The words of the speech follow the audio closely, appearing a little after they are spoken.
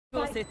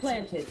Spike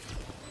planted.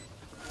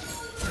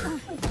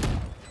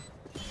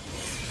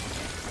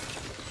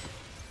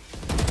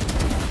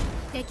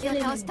 You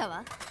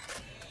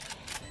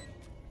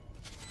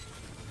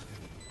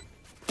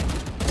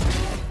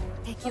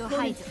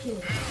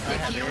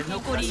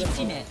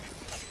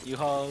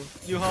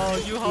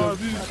have.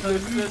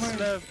 Let's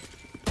left.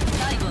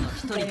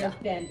 Player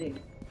standing.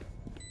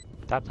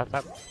 Tap.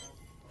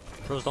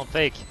 Pros don't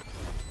fake.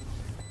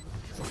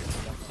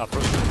 Ah,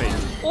 pros don't fake.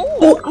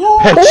 Oh!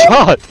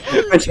 Headshot!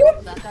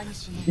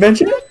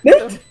 Mention it?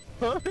 Net?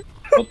 What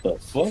the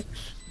fuck?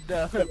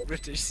 The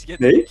British get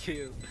Nee? the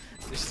kill.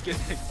 Just get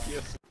the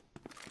kill.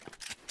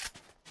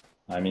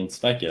 I mean,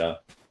 spike it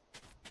up.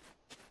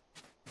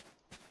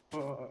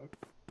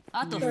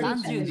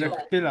 There's a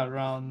kill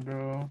around,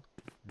 bro.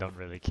 Don't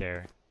really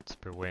care. It's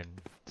per win.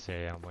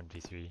 Say I'm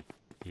 1v3.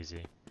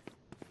 Easy.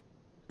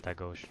 That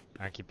goes.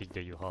 Anki pick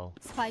the U-Haul.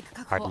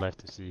 Hard left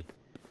to see.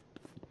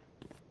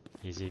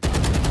 Easy.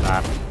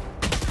 Tap.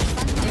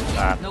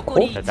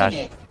 The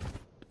dash.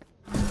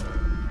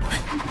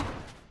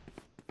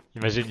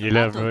 Imagine you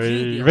left, bro.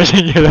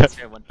 Imagine you left.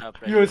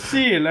 You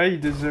see, like, you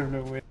deserve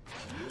the win.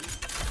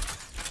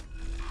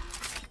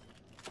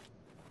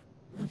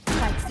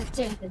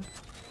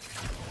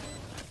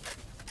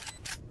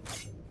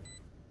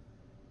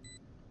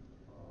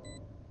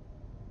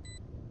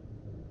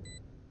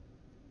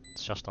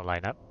 It's just a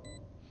lineup.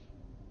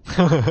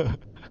 The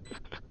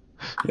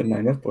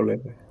lineup or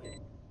like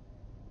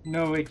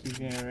No way keep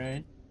getting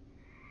right.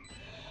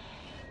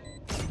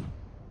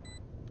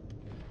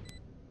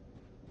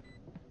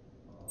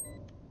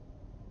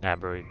 Nah,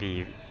 bro, it'd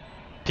be...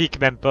 Pique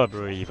même pas,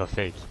 bro, il va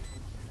fake.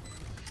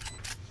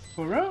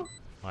 For real?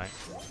 Ouais.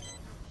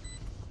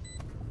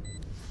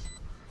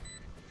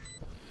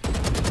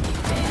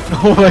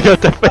 Oh my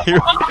god, t'as failli!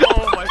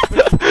 Oh my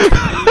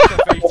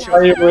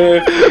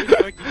god!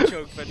 Fucking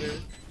choke, brother.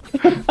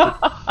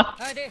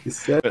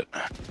 Is that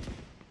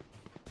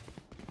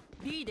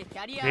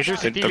Leader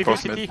city, leader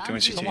city!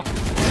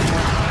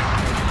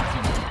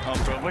 Oh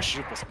bro, moi je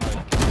joue pour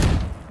Smile.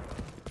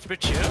 Tu peux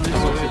chill?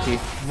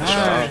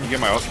 Nice. You get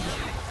my ult.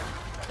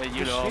 Hey,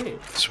 you know.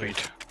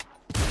 Sweet.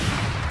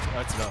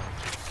 That's low.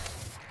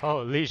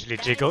 Oh, Lich, les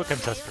jiggle comme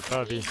ça se peut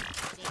pas, vie.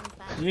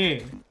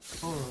 Yeah.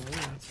 Oh, yeah.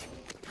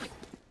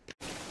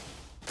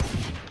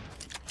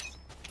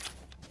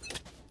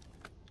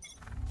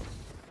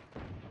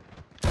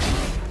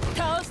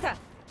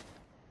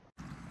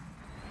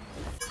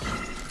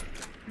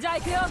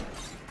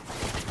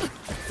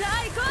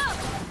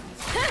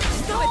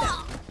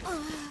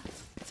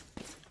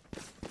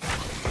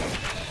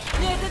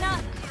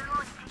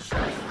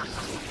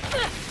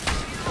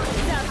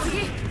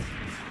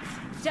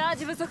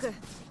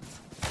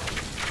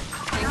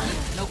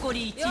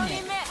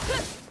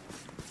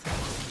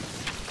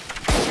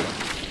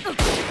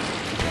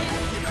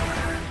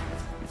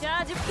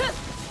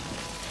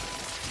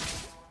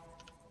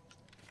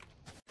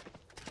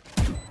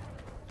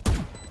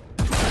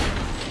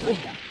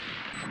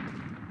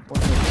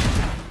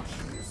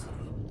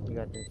 You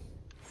got this.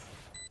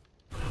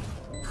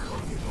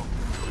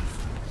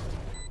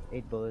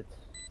 8 bullets.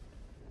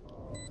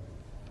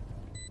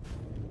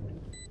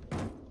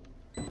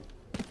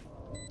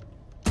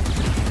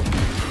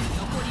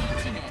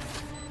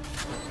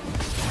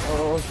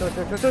 Oh,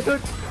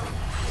 shoot.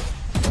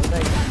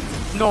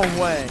 No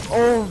way.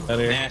 Oh,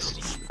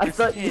 Nasty. I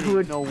thought you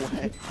would. No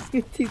way.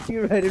 You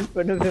TP right in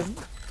front of him.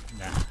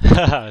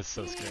 Nah, it's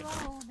so scary.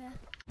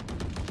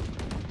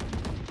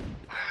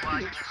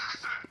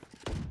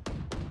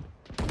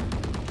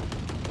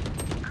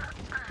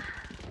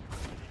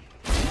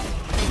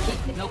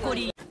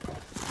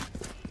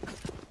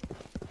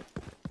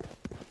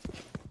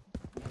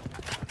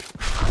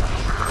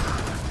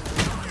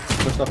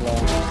 push up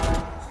long?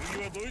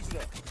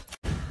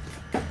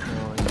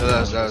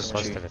 That was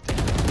Most cheap. of it.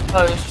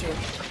 Oh, it's true.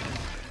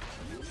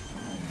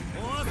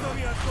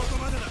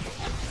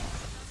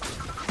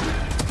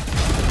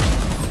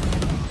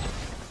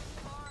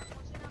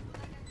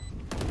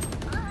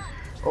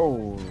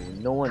 Oh,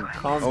 no one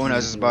comes. Owen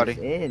has his body.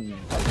 In.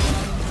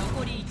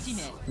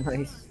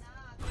 Nice.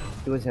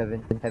 It was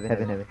heaven.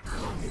 Heaven.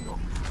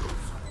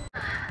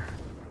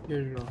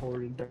 You're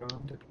holding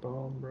down that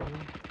bomb, bro.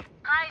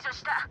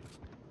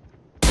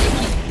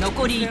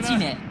 残り1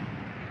名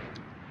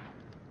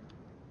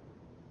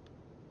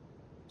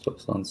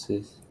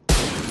 66.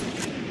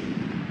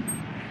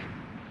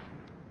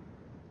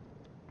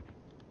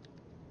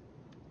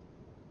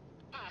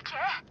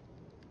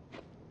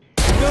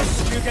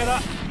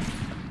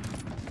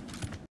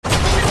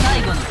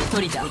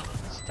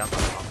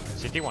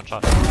 City one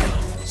shot.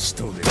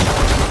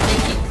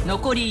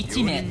 残り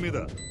1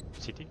名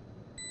City.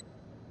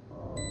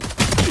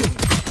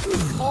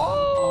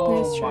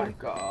 Oh my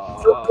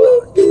god.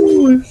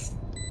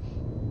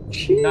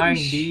 Sheesh.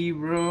 9D,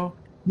 bro.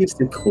 Yes,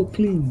 they're trop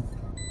clean.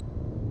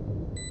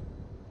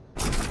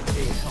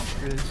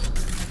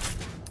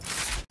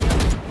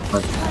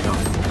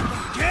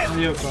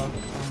 Here, bro.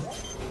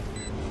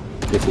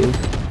 They do.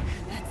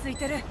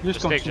 Just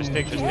Just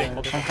take.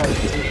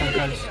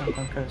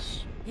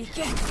 Concuss.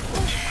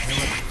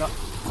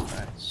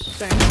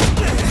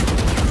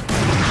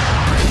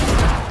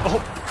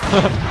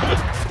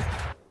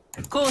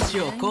 攻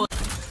守をこう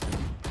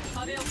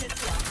壁を消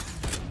すわ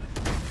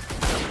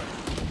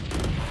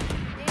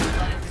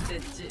設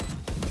置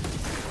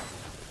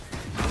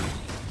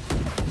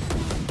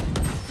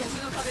敵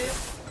の壁よ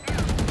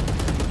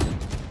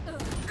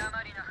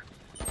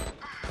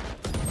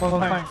Fine.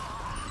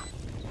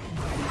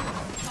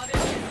 壁を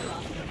消すわ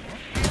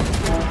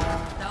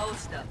倒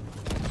した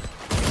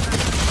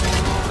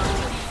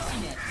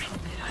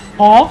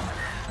Huh?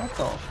 What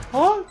the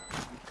fuck?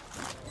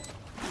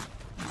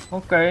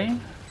 Okay.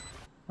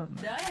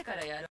 誰か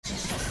らやる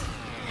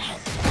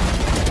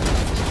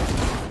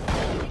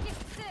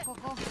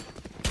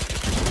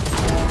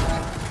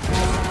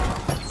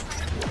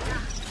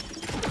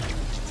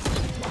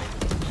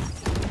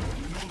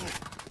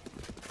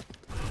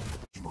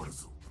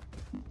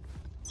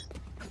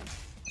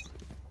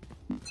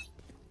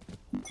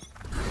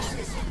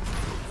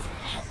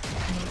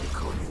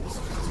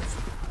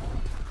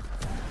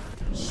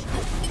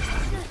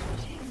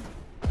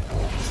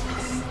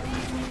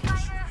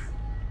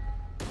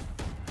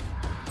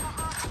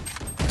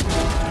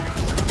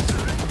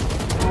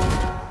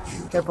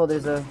Careful,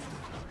 there's a.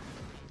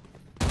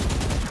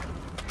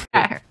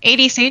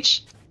 80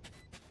 Sage.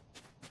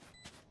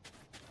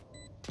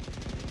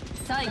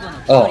 最後の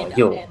一 Oh, 人だ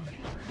yo.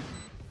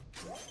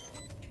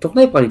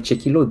 Tornei para il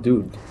Cechilo,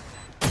 dude.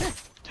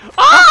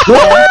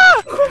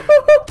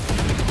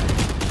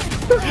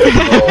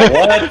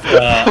 What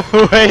the?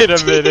 Wait a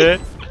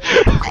minute.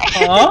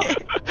 Huh?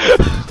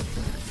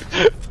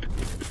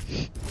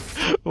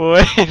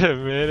 Wait a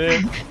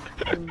minute.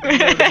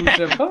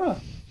 Je sais pas.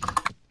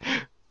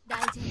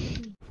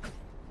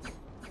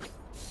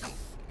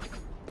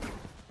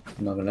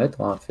 Non, là,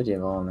 ton outfit est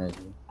vraiment magique.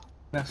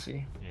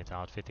 Merci. Yeah,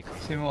 ton outfit est cool.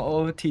 C'est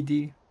mon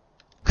OTD.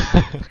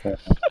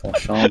 Ton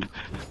chambre.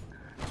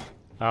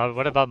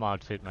 What about my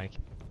outfit, Mike?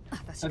 I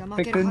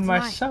picked it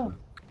myself.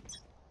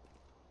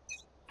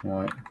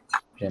 Ouais,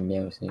 j'aime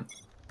bien aussi.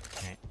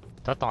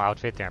 Toi, ton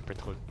outfit est un peu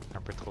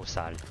trop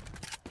sale.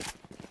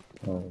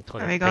 Oh. Trop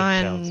Are de we pink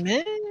going shells,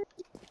 mid?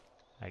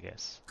 I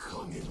guess.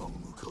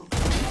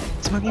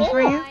 Smoking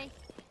for you.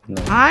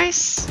 No.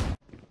 Nice.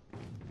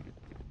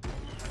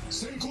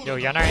 Yo,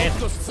 Yana in.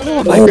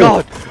 Oh my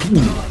god!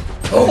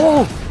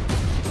 Oh!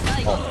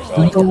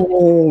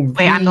 No!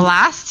 Wait, I'm the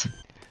last?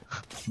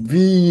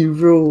 B,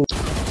 bro!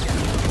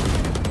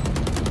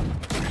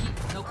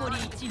 残り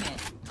1名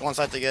One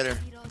side together.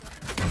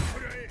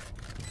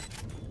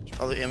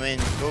 I'll let him in.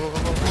 Go, go, go,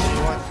 go.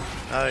 You want?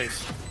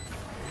 Nice.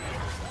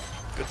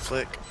 Good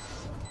flick.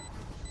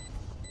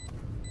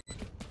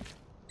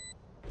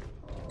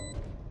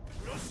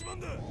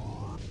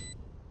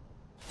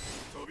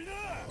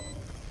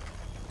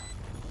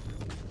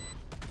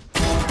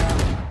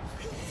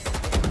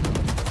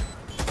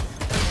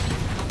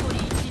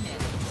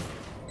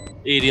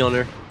 On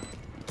there.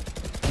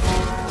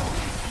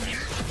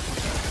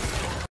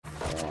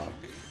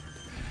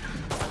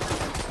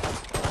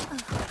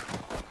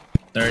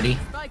 Dirty. ス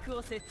パイク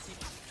を設置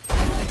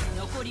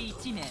残り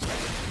1名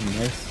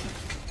Nice.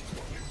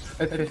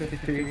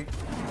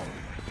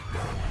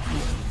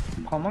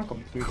 Comment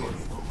comme truc?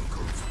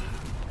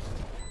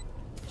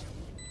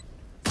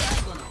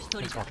 最後の1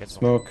人だ Smoke it.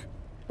 Smoke.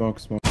 Smoke,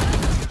 smoke.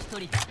 1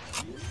人だ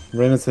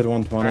Rena's hit Or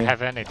 120.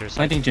 heaven, if there's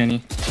Planting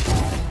Jenny.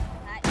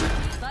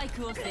 スパイ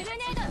クを設置敵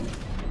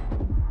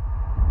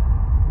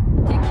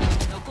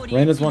残り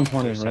Rena's 1名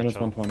 120. Rena's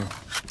Central. 120.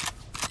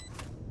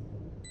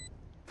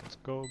 Let's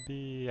go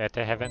B. Elle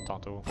était heaven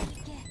tantôt.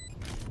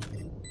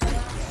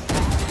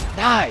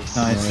 Nice.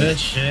 Nice. Good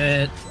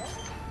shit.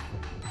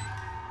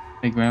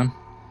 Big round.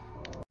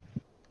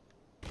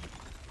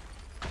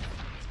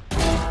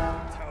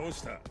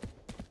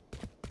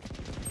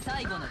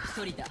 最後の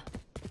1人だ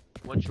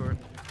One short.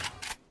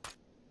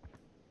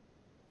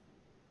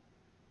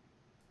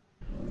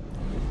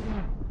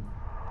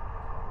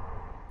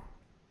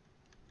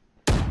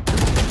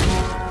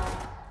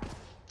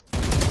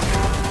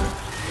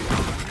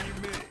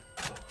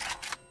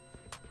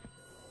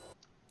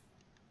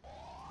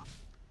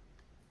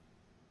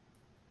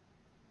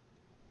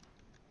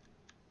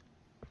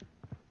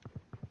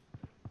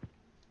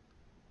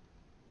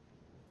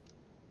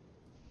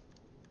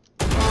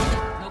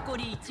残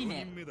り1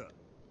名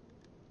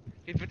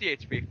He's 50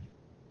 HP.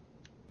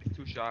 He's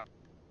 2 shot.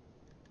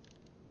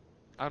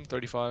 I'm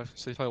 35,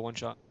 so he's probably one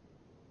shot.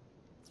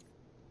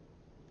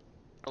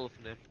 I'll look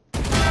from him.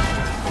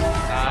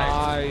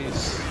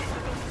 Nice.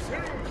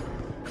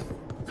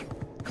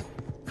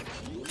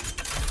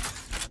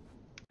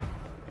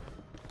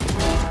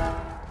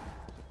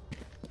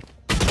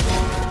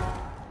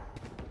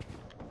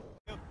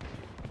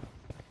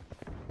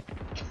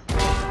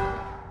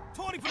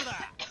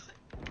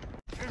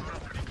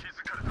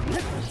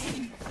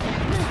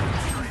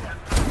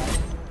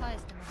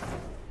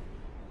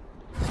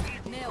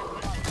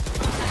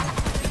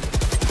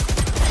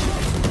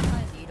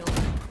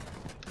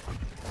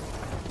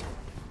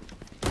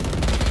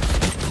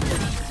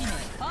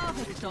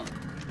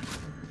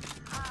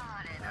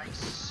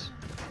 Nice.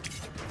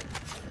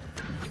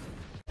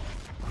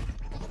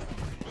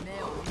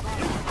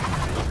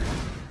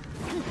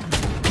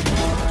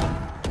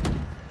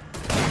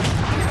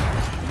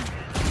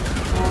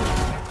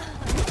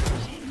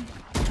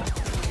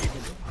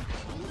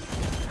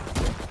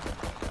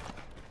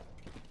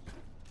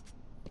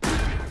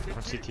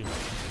 One CT.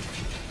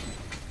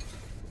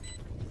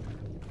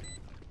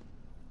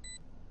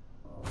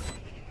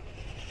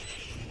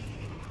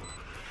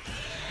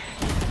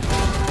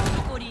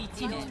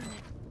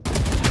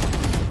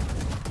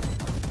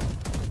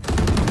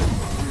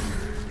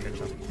 Good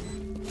job.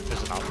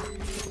 There's an out.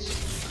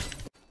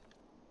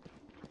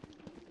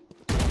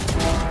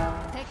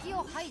 敵を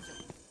排除。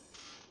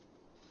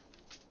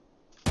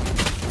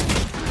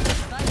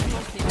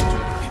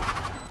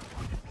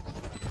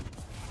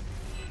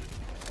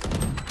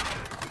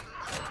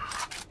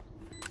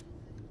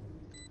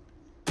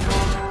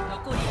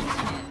残り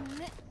1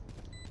名。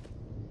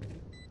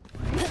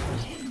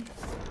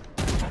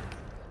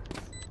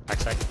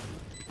 Backside.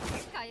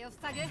 視界を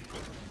塞ぐ。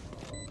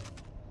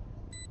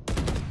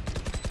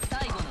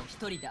最後の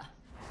一人だ。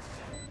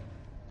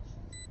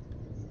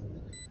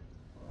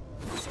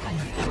視界を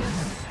塞ぐ。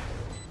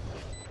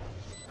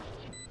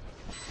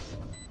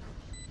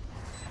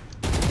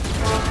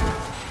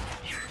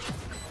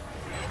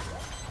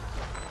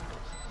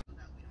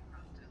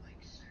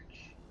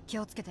気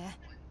をつけて。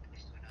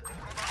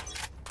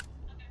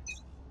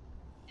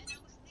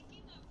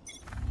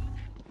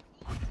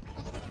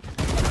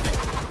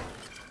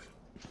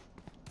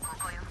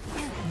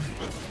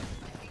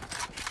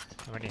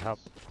I need help.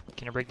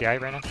 Can you break the eye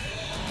right now?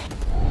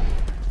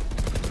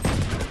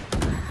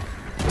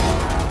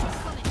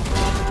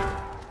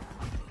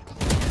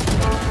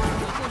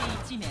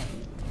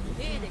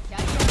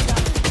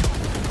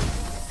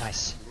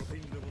 Nice.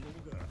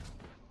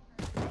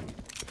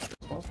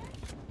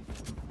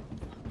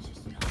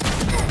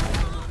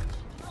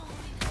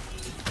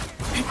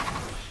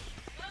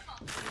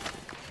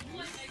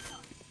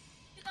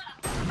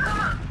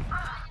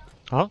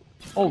 Huh?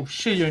 Oh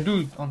shit, your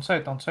dude on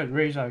site,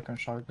 raise icon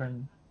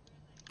shotgun.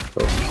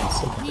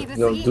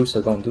 Yo, 12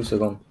 secondes, 12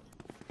 secondes.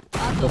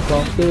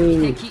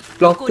 Planté!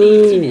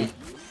 Planté!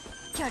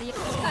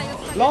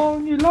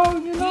 Long.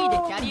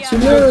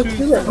 Tue-le,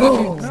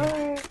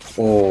 tue-le!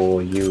 Oh,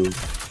 you.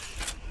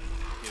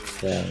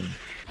 Damn.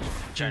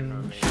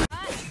 Generally.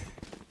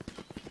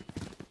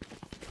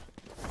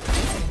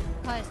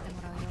 返して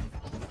もらうよ。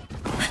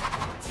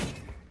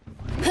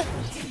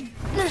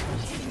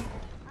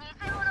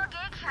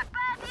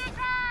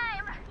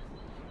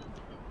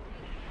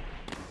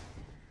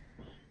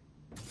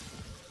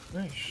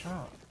 Nice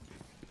shot.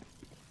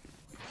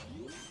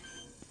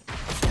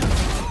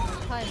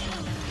 返して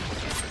も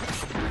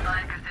ら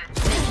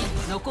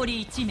う。残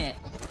り1名。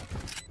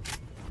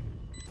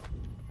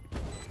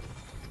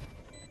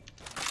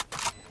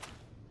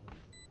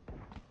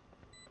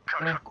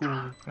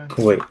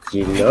 Wait,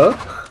 gila?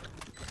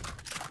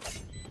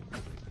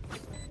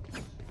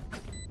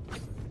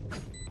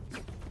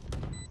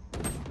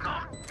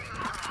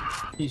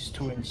 He's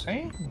too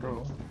insane,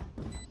 bro.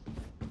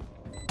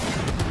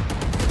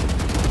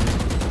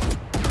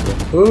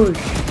 Push!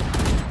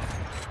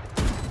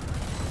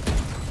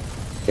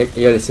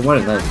 Laissez-moi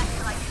le knife.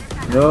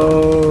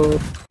 No!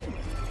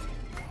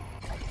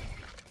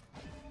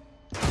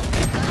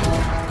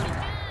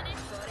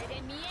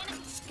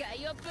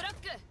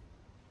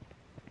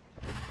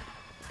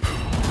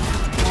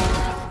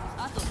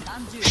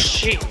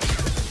 Shit.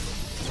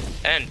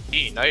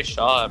 NP, nice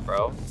shot,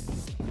 bro.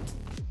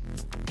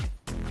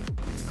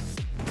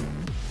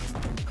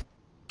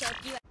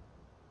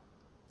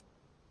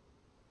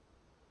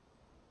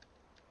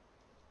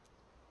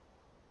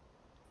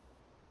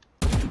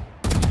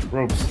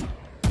 Ropes.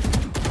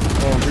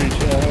 Oh, breach.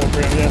 Oh,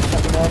 Graham, yeah.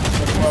 Fuck him up.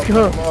 Fuck him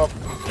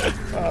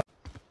up.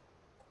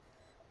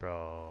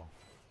 Bro.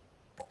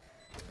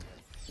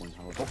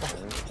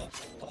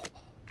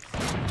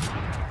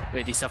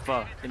 Wait, they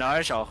suffer. In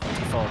Irish or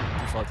default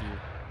to you?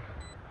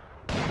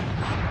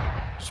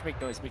 Just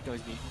make noise, B.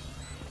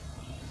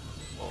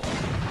 Oh.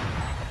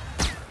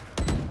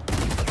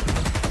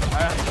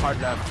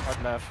 Hard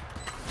left.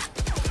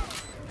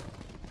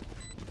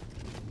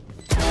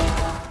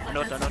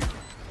 No.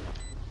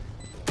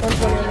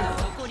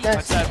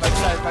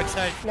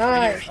 Backside.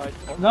 Nice.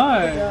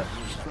 Nice.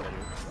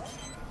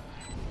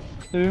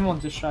 T'as vu mon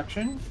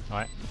distraction?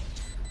 Ouais.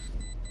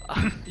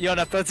 Yo, on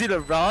a perdu le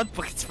round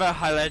pour que tu fasses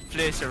un highlight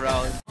play ce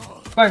round.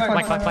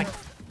 Flank.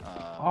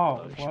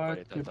 Oh, what?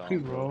 You're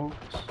pre-ropes.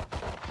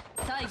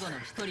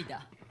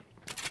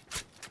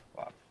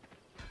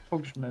 Faut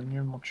que je mette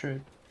mieux mon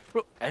trade.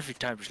 Bro, every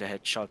time je le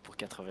headshot pour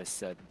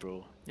 87,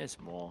 bro. Yes,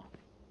 more.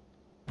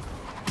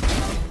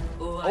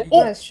 Oh!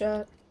 Nice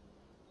shot.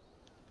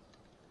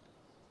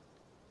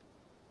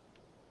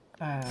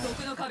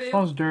 Je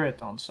pense 2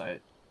 est on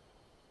site.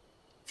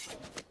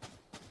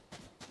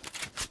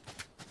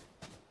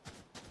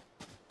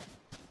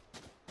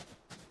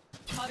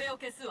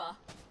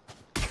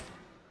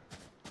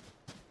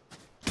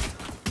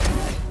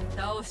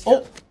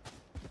 Oh!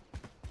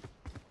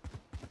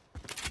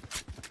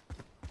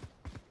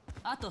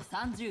 あと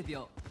30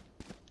秒。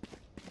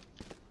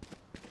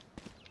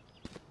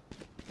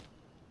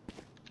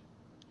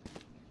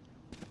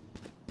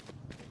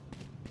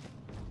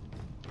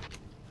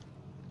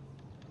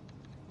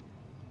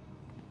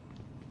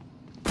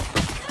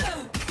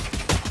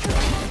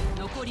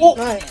残り1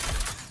名。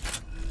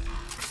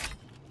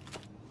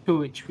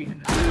2 HP.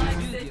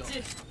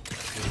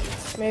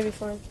 Maybe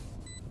fine.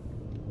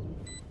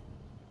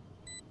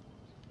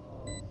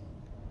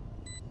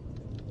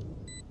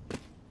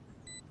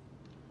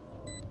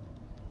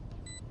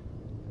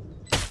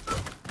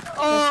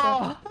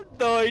 Oh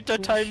no, he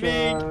touched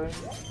timing.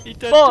 He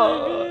touched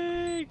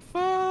timing.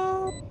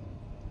 Fuck.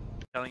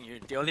 Telling you,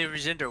 the only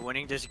reason they're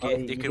winning this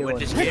game, they could win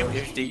this game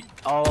if they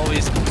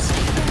always.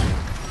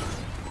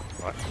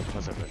 Ouais,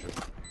 moi ça peut jouer.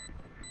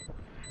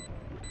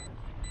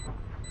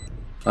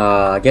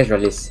 Gars, je vais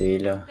laisser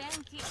là.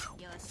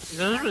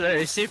 Non, je vais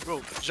laisser,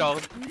 bro. Genre.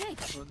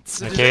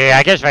 Ok,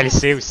 gars, je vais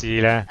laisser aussi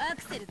là.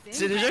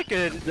 C'est déjà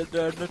que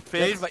notre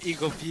fail va y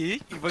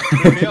copier, il va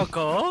crever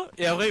encore,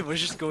 et après il va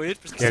juste go hit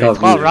parce que Les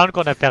 3 rounds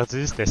qu'on a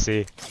perdus, c'était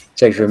C.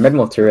 Check, je vais mettre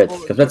mon turret,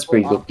 comme ça tu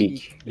peux go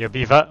peek.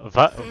 Yobi, va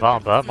en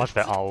bas, moi je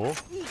vais en haut.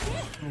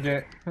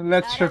 Okay,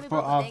 let's triple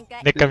up.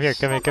 Nick, come here.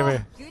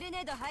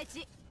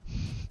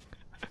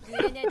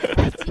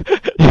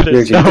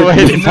 There's No no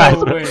way they No pass.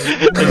 way.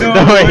 There's No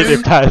no way way.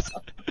 they pass.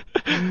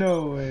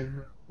 No way,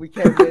 bro. We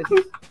can't miss.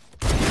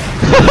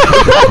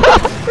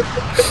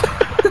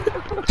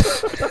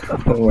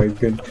 Oh my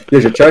god. Là,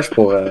 je charge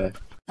pour.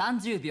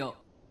 30秒。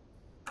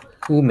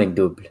Ou mec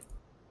double.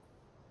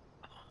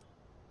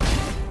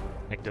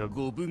 Mec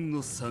de5分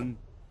の3。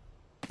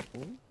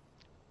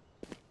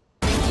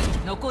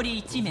残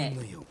り1名。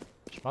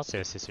Je pense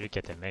que c'est celui qui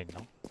était main,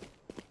 non?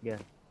 Yeah.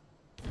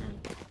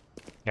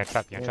 Y'a un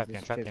trap.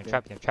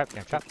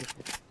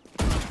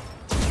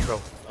 Bro.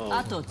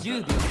 あと10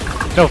秒。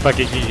 No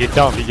fucking, you get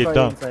dumb.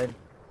 Inside.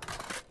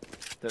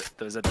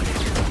 There's a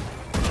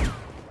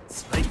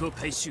スパイクを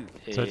回収。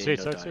So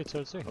dessus.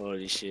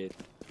 Holy shit.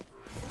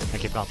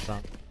 Ok, plante.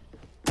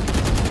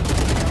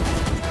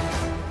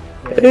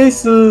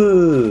 Ace!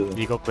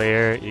 Eagle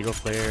player.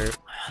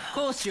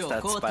 攻守を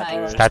交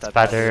代。 Stats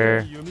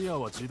pattern.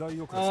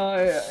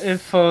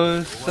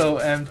 Info's so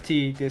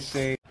empty to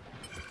say.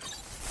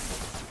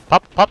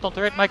 Pop ton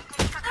turret, Mike.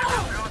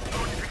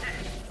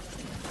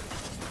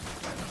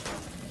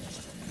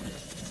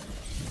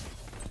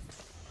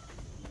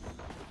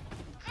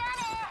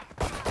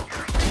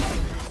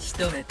 仕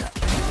留めた。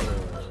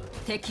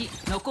敵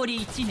残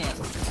り1名。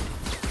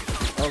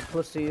 I'll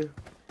push to you.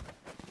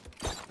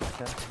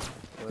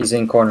 He's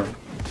in corner.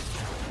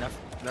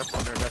 Left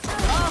corner.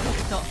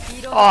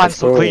 Oh, I'm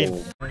so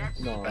clean.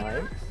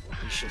 Nice.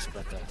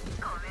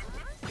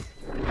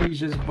 He's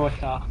just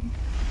butter.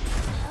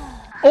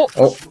 Oh!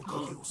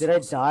 Did I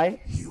die?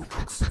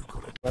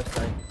 Left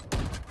side.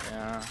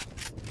 Yeah.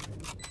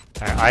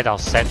 I dans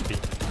 7 B.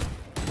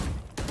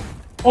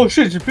 Oh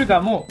shit, j'ai plus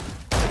d'amour.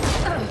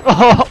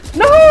 Oh!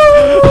 No!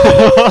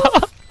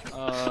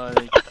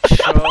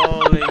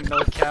 Trolling, no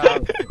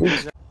cap.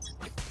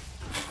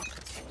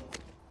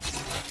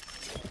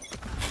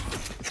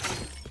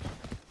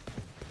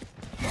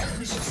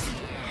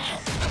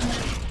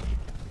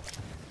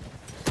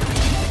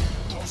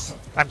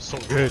 I'm so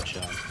good,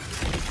 John.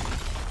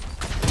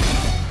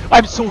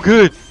 I'm so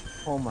good!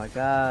 Oh my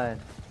god.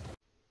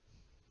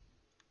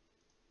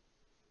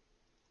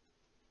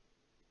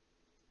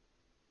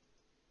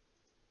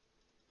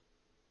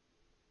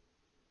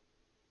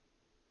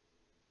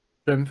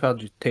 Je vais me faire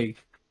du thé.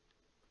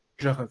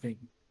 Je reviens.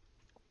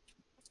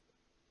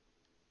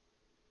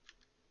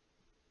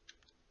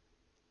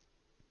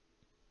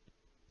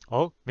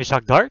 Oh,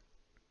 Meshach Dart?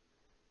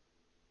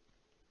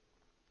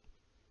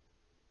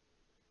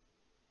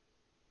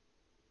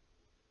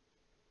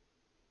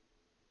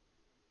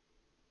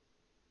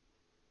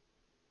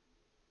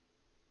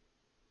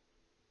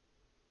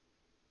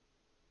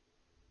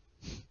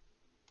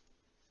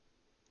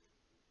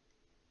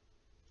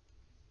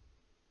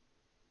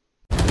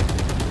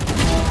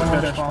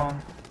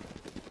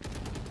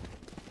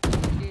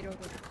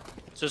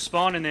 So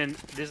spawn and then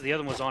the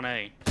other one was on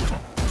A.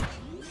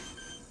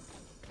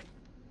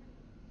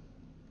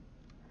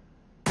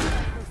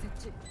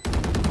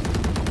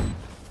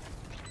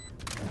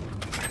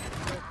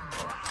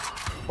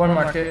 One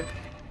market.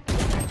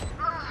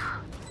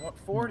 What,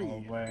 40?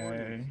 No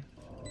way.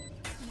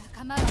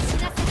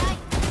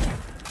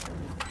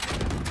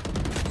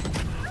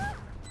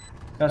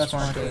 That's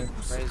market.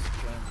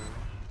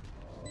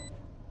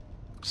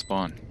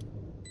 Spawn.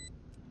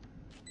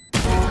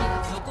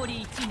 残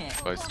り1名。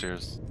 By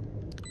stairs.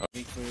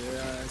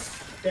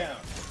 Down.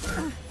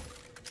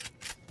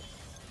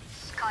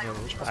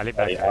 Allez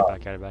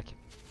back.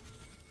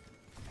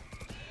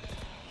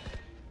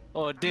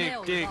 Oh, dig.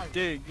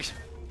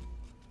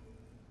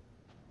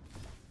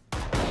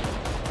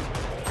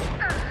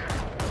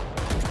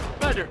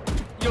 Badger!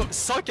 Yo,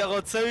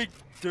 145,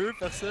 2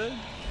 personnes?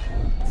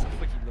 C'est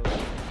fucking low.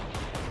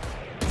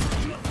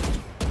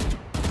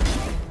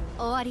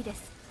 終わりで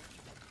す。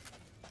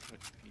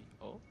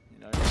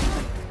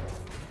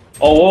Oh,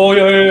 Oh,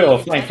 yo,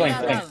 flank.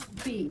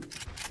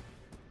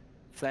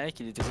 Flank,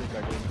 il était sur le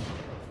Guardian.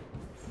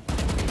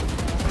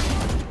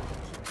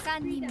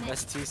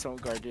 Last two sont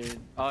Guardian.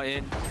 All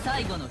in.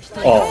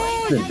 Oh,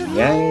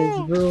 nice,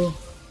 bro.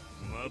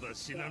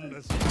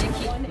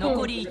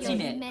 残り1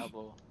名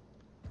Double.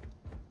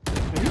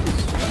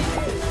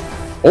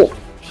 Oh,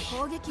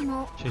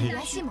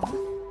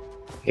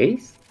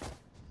 Ace?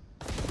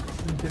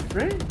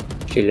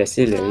 J'ai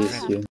laissé le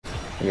Ace.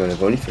 Yo, le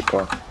vol il fait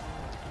quoi?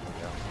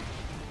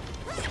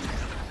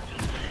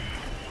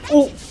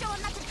 Oh!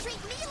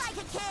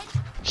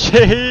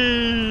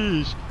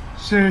 Sheesh!